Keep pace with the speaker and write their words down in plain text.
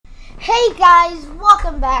Hey guys,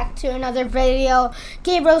 welcome back to another video.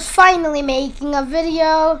 Gabriel's finally making a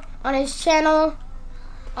video on his channel.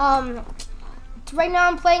 Right now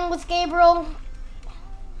I'm playing with Gabriel.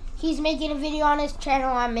 He's making a video on his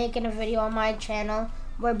channel. I'm making a video on my channel.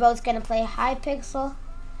 We're both gonna play HYPIXEL.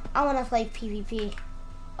 I wanna play PvP.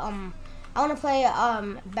 I wanna play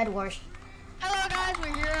Bed Wars. Hello guys,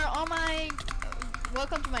 we're here on my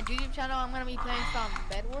welcome to my YouTube channel. I'm gonna be playing some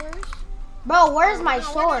Bed Wars. Bro, where's my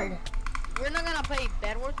sword? We're not gonna play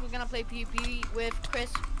Bed Wars. We're gonna play PvP with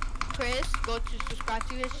Chris. Go to subscribe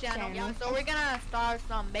to his channel. Yeah, so we're gonna start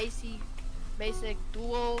some basic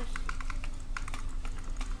duels.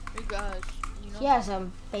 Because you know. Yeah,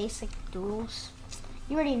 some basic duels.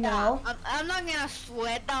 You already know. I'm not gonna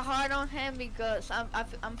sweat that hard on him because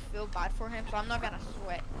I'm feel bad for him, so I'm not gonna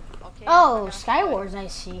sweat. Okay. Oh, Sky Wars, I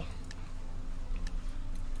see.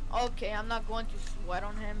 Okay, I'm not going to sweat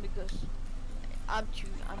on him because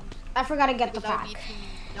I forgot to get the pack.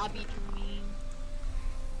 That'd be too mean.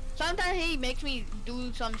 Sometimes he makes me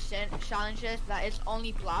do some challenges that is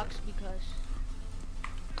only blocks because.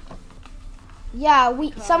 Yeah,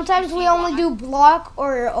 sometimes we only do block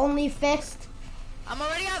or only fist. I'm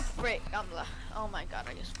already at break. Oh my god,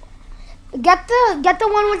 I just fall. Get the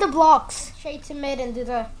one with the blocks. Straight to mid and do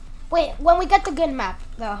the. Wait, when we get the good map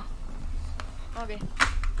though. Okay.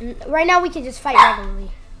 Right now we can just fight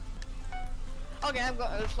regularly. Okay, I'm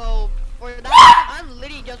going. So for that, I'm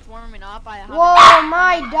literally just warming up. Whoa,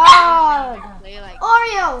 my dog! Like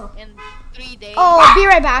Oreo! in 3 days. Oh, be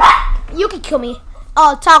right back. You can kill me.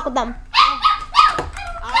 I'll talk with them. I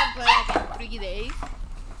haven't played like in 3 days.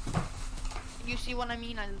 You see what I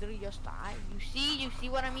mean? I literally just died. You see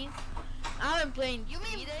what I mean? I haven't played.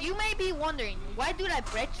 You may be wondering why do I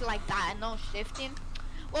bridge like that and no shifting?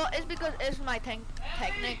 Well, it's because it's my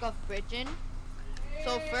technique of bridging.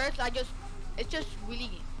 So first, it's just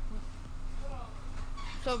really.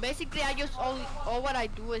 So basically, all what I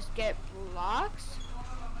do is get blocks,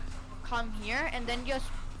 come here, and then just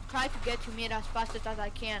try to get to mid as fast as I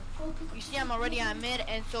can. You see, I'm already at mid,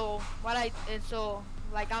 and so I'm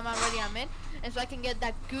already at mid, and so I can get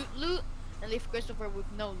that good loot and leave Christopher with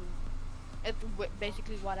no loot. It's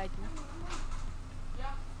basically what I do.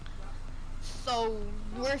 So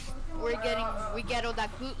we get all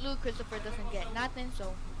that good loot. Christopher doesn't get nothing.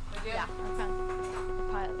 So yeah, I'm kind of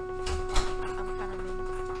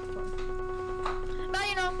but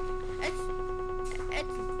you know,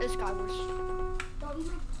 it's Sky Wars.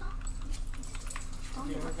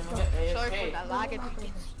 Sorry for that lag. If you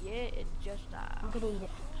can see it, it's just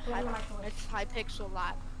it's HYPIXEL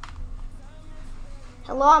lag.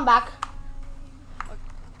 Hello, I'm back.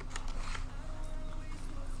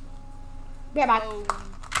 Be right back.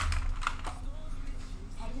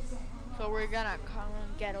 So we're gonna come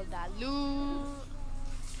and get all that loot.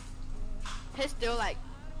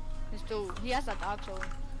 He has a dog, so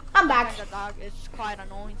I'm back. The dog is quite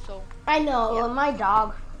annoying, so I know, yeah. My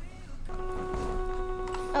dog.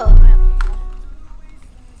 Oh,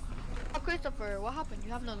 Christopher, what happened?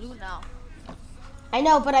 You have no loot now. I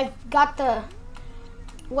know, but I got the.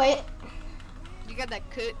 Wait. You got that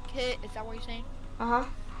kit? Is that what you're saying? Uh huh.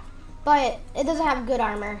 But it doesn't have good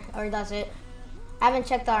armor, or does it? I haven't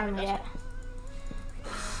checked the armor yet.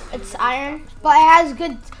 It's iron, but it has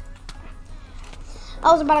good.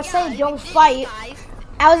 I was about to say don't fight.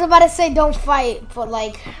 I was about to say don't fight, but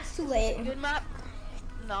like it's too late. Good map?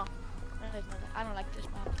 No, I don't like this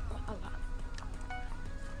map a lot.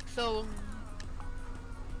 So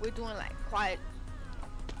we're doing like quiet.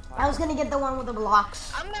 I was gonna get the one with the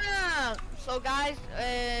blocks. So guys,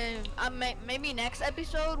 maybe next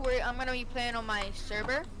episode where I'm gonna be playing on my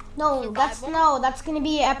server. That's gonna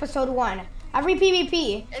be episode 1. Every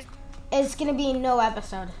PvP is gonna be no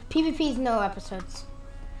episode. PvP is no episodes.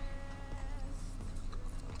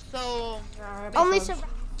 So only so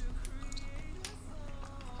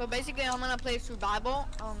basically I'm gonna play survival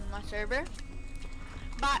on my server.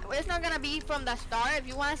 But it's not gonna be from the start. If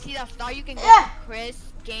you wanna see the start, you can go to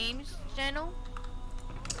Chris Games channel.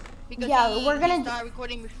 Because we're gonna start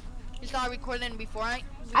recording. He started recording before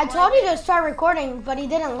I told you to start recording, but he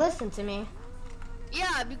didn't listen to me.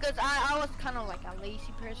 Yeah, because I was kind of like a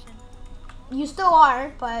lazy person. You still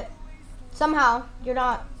are, but somehow you're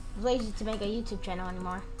not lazy to make a YouTube channel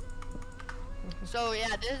anymore. So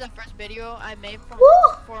yeah, this is the first video I made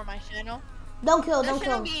for my channel. Don't kill. Has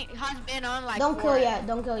been on like Don't kill yet.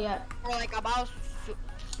 For like about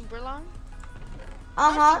super long.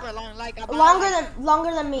 Not super long, like about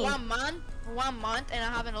longer than me. 1 month, and I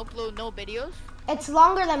haven't uploaded no videos. It's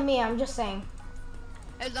longer than me. I'm just saying.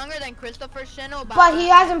 It's longer than Christopher's channel, but he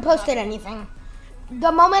hasn't posted anything.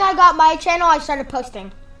 The moment I got my channel, I started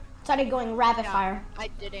posting. Started going rapid Yeah, fire. I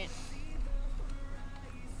didn't.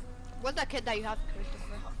 What's that kid that you have,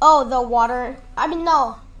 Christopher? Oh, the water. I mean,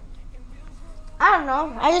 no. I don't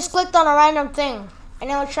know. I just clicked on a random thing,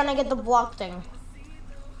 and I was trying to get the block thing.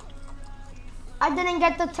 I didn't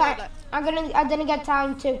get the time. I didn't get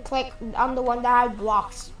time to click on the one that had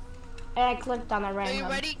blocks, and I clicked on a random. Are you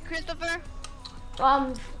ready, Christopher?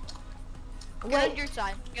 Wait. Get on your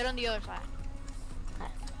side. Get on the other side.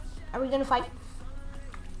 Are we gonna fight?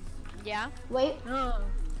 Yeah. Wait.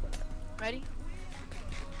 Ready?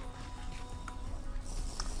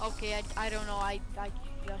 Okay, I don't know. I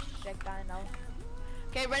just checked that now.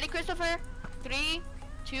 Okay, ready, Christopher? 3,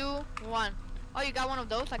 2, 1. Oh, you got one of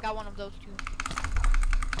those? I got one of those too.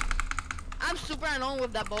 I'm super alone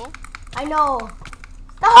with that bow. I know.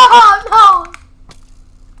 Oh no!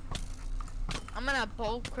 I'm gonna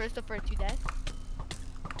bow Christopher to death.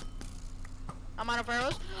 I'm out of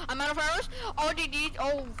arrows. I'm out of arrows. Oh,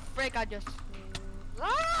 oh, frick! I just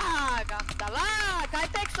lag. I'm the lag.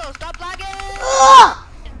 HYPIXEL, stop lagging.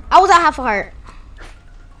 I was at half a heart.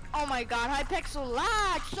 Oh my God, HYPIXEL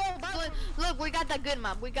lag so bad. Look, we got the good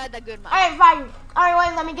map. We got the good map. Alright, fine. Alright,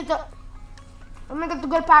 wait, let me get the. I'm gonna get the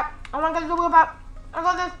good pack. I'm gonna get the good pack. I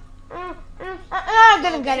got this. I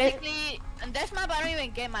didn't get it. And this map, I don't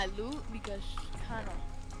even get my loot because kind of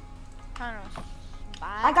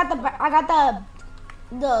bad. I got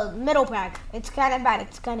the middle pack. It's kind of bad.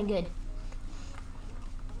 It's kind of good.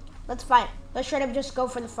 Let's fight. Let's straight up just go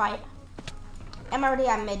for the fight. I'm already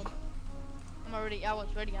at mid. I was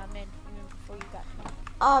ready. I'm in even before you got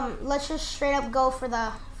me. Let's just straight up go for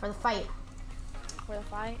the fight. For the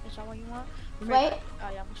fight? Is that what you want? Wait. Oh yeah,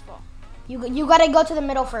 I almost fall. You gotta go to the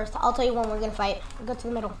middle first. I'll tell you when we're gonna fight. Go to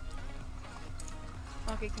the middle.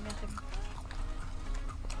 Okay, give me a second.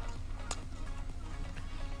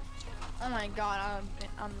 Oh my God,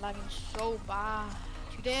 I'm lagging so bad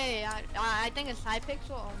today. I think it's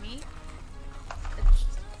HYPIXEL or me. It's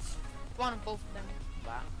one of both of them.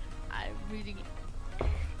 But I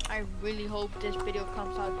really hope this video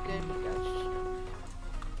comes out good because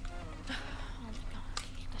oh my God,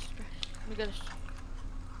 the stress. Because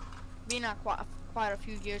being at quite a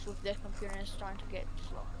few years with this computer is starting to get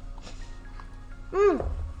slow.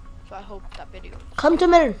 So I hope that video. Come to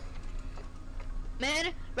mid.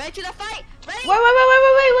 Mid, ready to the fight. Ready?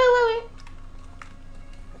 Wait.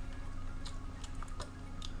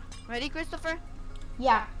 Ready, Christopher?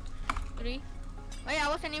 Yeah. 3. Wait, I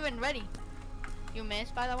wasn't even ready. You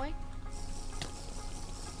missed, by the way.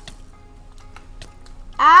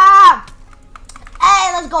 Ah!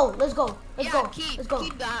 Hey, let's go. Let's go. Let's go. Let's go.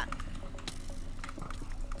 Keep that.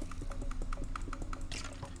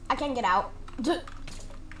 I can't get out.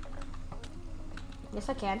 Yes,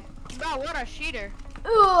 I can. Bro, what a cheater.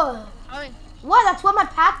 Ugh. I mean, What? That's what my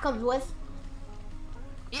pack comes with.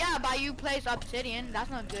 yeah, but you place obsidian. That's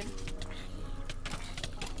not good.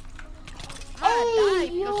 Hey,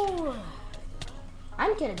 yo.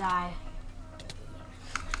 I'm gonna die.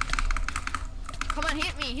 Come on,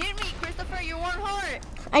 hit me, Christopher. You're 1 heart.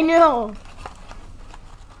 I know.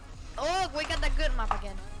 Oh, we got the good map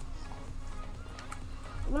again.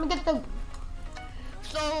 Let me get the.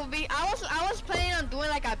 So I was planning on doing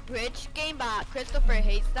like a bridge game, but Christopher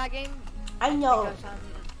hates that game. I know.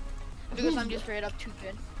 Because I'm just straight up too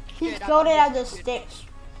good. He's goated on the sticks.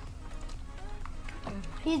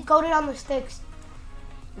 He's goated on the sticks.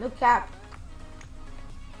 Look at.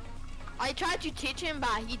 I tried to teach him, but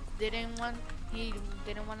he didn't want to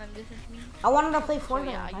listen to me. I wanted to play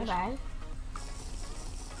Fortnite. yeah, My bad.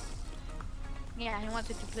 Yeah, he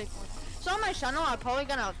wanted to play Fortnite. So on my channel, I'm probably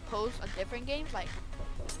gonna post a different game, like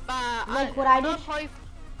what I did.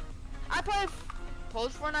 I probably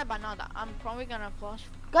post Fortnite, but not that. I'm probably gonna post.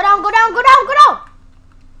 Go down.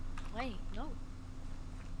 Wait, no.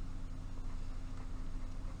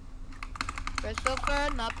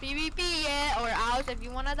 Christopher, not PvP yet, or else if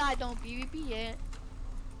you wanna die, don't PvP yet.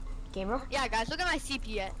 Gabriel. Yeah, guys, look at my CP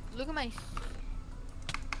yet. Look at my.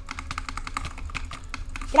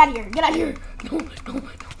 Get out of here. No.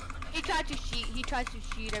 He tried to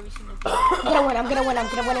cheat every single game. I'm gonna win.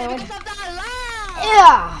 Because of that lag!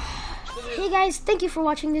 Yeah. Hey guys, thank you for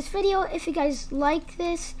watching this video. If you guys like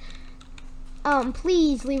this,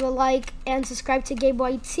 please leave a like and subscribe to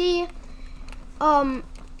GabeYT.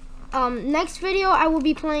 Next video I will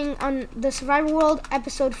be playing on the Survival World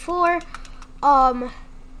episode 4.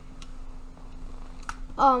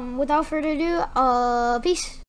 Without further ado, peace.